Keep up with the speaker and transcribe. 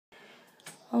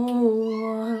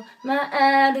Oh, my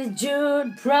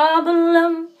attitude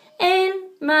problem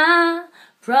ain't my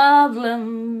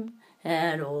problem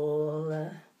at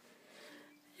all.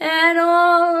 At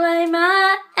all,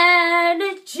 my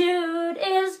attitude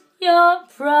is your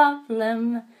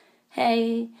problem.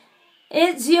 Hey,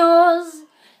 it's yours,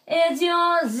 it's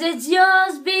yours, it's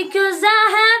yours, because I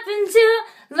happen to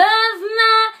love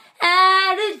my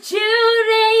attitude.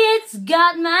 Hey, it's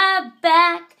got my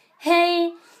back.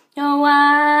 Hey, oh,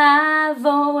 I've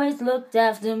always looked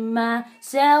after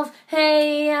myself.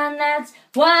 Hey, and that's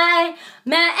why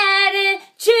my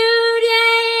attitude,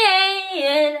 yeah,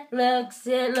 it looks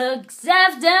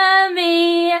after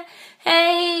me.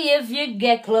 Hey, if you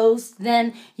get close,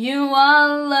 then you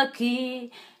are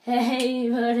lucky. Hey,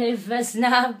 but if I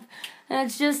snap,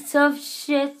 that's just tough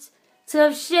shit.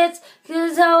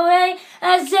 'Cause oh, hey,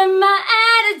 I said my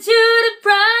attitude a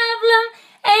problem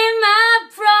ain't my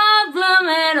problem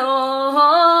at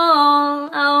all.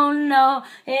 Oh no,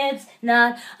 it's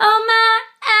not. Oh, my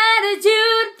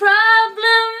attitude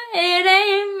problem, it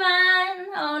ain't mine.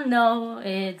 Oh no,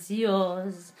 it's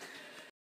yours.